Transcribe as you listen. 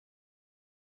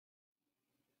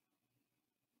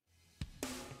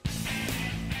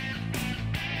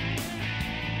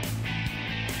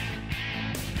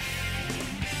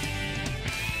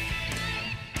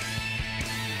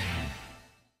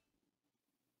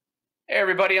Hey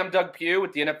everybody, I'm Doug Pugh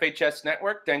with the NFHS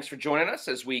Network. Thanks for joining us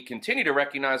as we continue to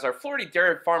recognize our Florida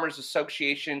Dairy Farmers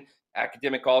Association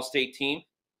Academic All-State team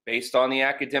based on the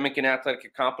academic and athletic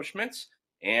accomplishments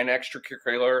and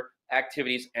extracurricular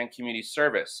activities and community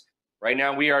service. Right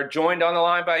now we are joined on the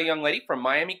line by a young lady from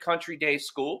Miami Country Day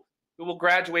School who will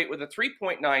graduate with a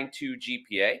 3.92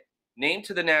 GPA, named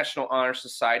to the National Honor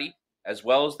Society, as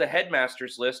well as the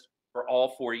headmaster's list for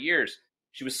all 4 years.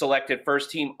 She was selected first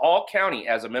team all county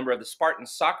as a member of the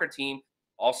Spartans soccer team,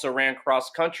 also ran cross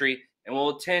country, and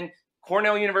will attend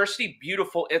Cornell University,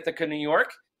 beautiful Ithaca, New York,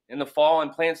 in the fall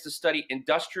and plans to study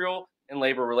industrial and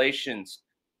labor relations.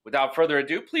 Without further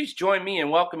ado, please join me in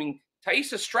welcoming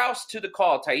Taisa Strouse to the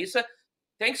call. Taisa,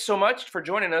 thanks so much for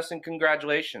joining us and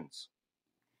congratulations.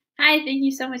 Hi, thank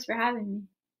you so much for having me.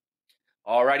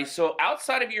 Alrighty, so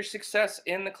outside of your success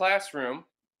in the classroom,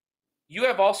 you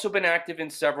have also been active in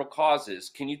several causes.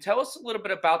 Can you tell us a little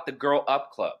bit about the Girl Up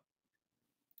Club?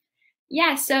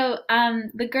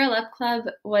 The Girl Up Club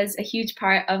was a huge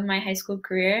part of my high school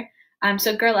career.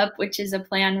 So Girl Up, which is a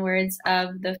play on words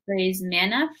of the phrase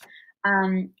man up,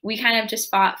 we kind of just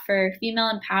fought for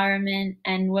female empowerment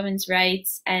and women's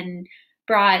rights and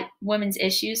brought women's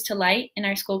issues to light in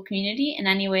our school community in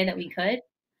any way that we could.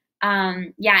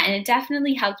 And it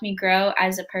definitely helped me grow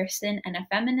as a person and a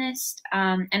feminist,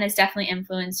 and has definitely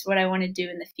influenced what I want to do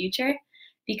in the future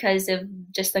because of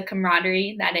just the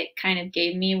camaraderie that it kind of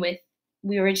gave me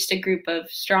we were just a group of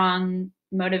strong,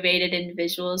 motivated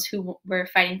individuals who were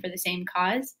fighting for the same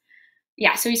cause.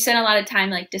 Yeah, so we spent a lot of time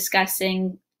like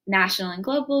discussing national and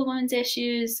global women's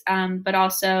issues, but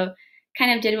also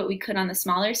kind of did what we could on the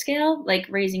smaller scale, like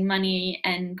raising money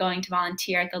and going to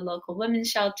volunteer at the local women's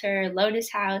shelter, Lotus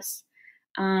House,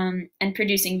 and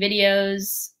producing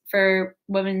videos for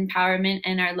women empowerment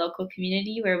in our local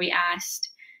community where we asked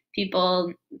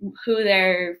people who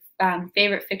their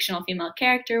favorite fictional female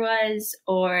character was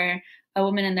or a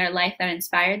woman in their life that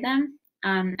inspired them.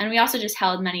 And we also just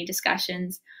held many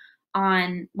discussions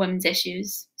on women's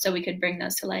issues so we could bring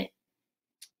those to light.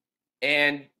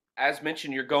 And as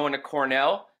mentioned, you're going to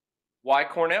Cornell. Why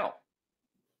Cornell?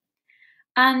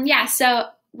 So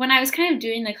when I was kind of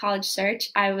doing the college search,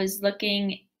 I was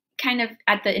looking kind of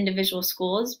at the individual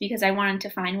schools because I wanted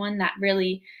to find one that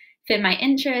really fit my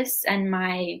interests and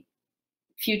my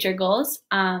future goals.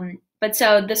 But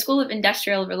so the School of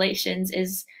Industrial Relations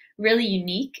is really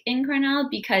unique in Cornell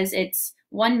because it's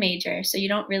one major, so you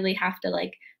don't really have to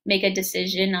like make a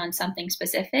decision on something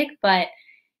specific, but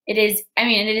it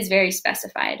is very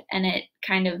specified, and it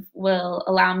kind of will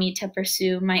allow me to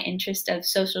pursue my interest of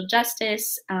social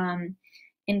justice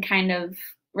in kind of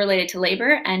related to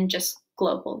labor and just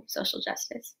global social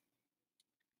justice.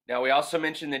 Now, we also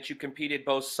mentioned that you competed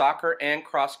both soccer and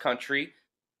cross country.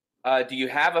 Do you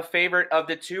have a favorite of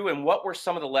the two? And what were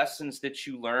some of the lessons that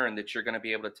you learned that you're going to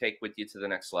be able to take with you to the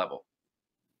next level?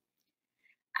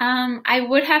 I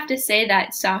would have to say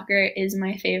that soccer is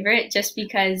my favorite just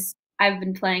because I've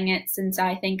been playing it since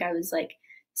I think I was like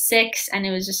 6, and it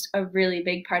was just a really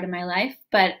big part of my life.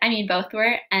 But I mean, both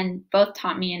were, and both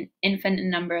taught me an infinite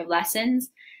number of lessons.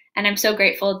 And I'm so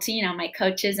grateful to, my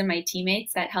coaches and my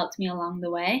teammates that helped me along the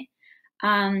way. But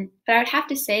I would have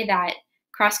to say that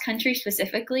cross country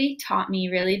specifically taught me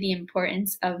really the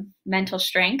importance of mental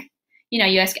strength.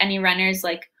 You ask any runners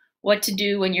like what to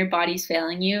do when your body's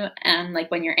failing you, and like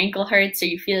when your ankle hurts or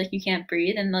you feel like you can't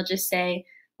breathe, and they'll just say,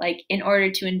 like, in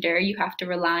order to endure, you have to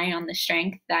rely on the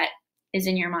strength that is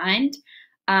in your mind.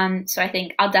 So I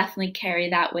think I'll definitely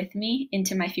carry that with me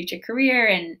into my future career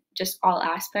and just all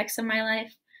aspects of my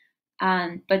life.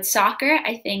 But soccer,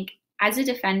 I think as a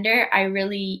defender, I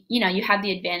really, you have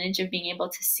the advantage of being able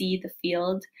to see the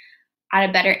field at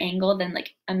a better angle than like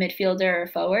a midfielder or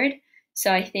forward.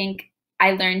 So I think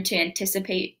I learned to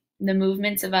anticipate the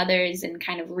movements of others and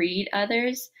kind of read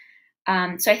others.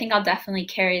 So I think I'll definitely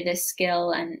carry this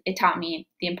skill, and it taught me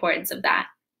the importance of that.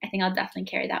 I think I'll definitely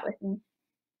carry that with me.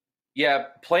 Yeah,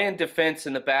 playing defense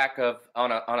in the back of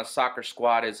on a soccer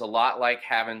squad is a lot like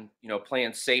having,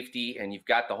 playing safety, and you've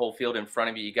got the whole field in front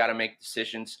of you. You got to make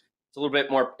decisions. It's a little bit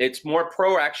more, it's more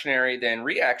proactionary than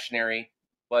reactionary,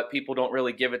 but people don't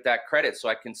really give it that credit. So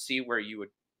I can see where you would,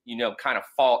 kind of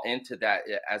fall into that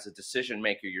as a decision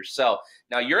maker yourself.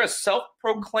 Now, you're a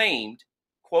self-proclaimed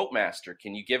quote master.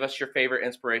 Can you give us your favorite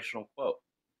inspirational quote?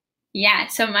 Yeah,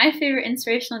 so my favorite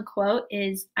inspirational quote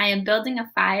is I am building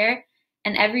a fire,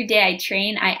 and every day I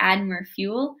train, I add more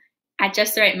fuel. At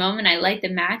just the right moment, I light the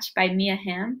match by Mia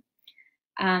Hamm.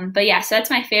 But yeah, so that's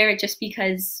my favorite just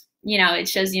because, it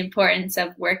shows the importance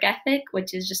of work ethic,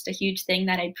 which is just a huge thing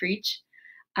that I preach.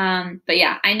 But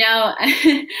yeah, I know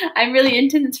I'm really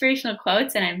into inspirational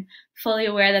quotes, and I'm fully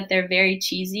aware that they're very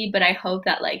cheesy, but I hope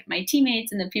that like my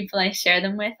teammates and the people I share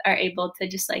them with are able to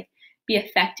just like be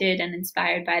affected and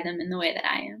inspired by them in the way that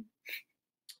I am.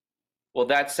 Well,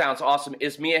 that sounds awesome.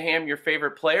 Is Mia Hamm your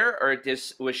favorite player, or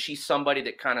was she somebody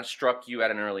that kind of struck you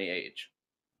at an early age?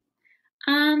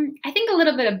 I think a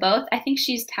little bit of both. I think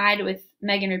she's tied with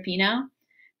Megan Rapinoe,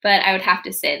 but I would have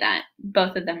to say that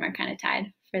both of them are kind of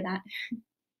tied for that.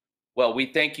 Well, we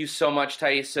thank you so much,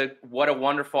 Taisa. What a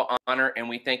wonderful honor, and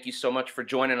we thank you so much for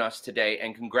joining us today.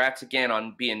 And congrats again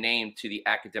on being named to the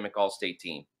Academic All-State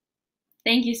team.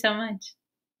 Thank you so much.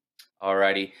 All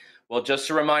righty. Well, just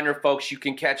a reminder, folks, you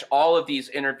can catch all of these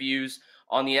interviews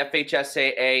on the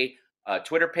FHSAA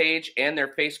Twitter page and their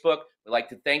Facebook. We'd like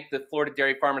to thank the Florida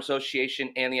Dairy Farm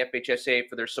Association and the FHSAA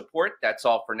for their support. That's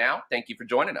all for now. Thank you for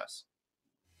joining us.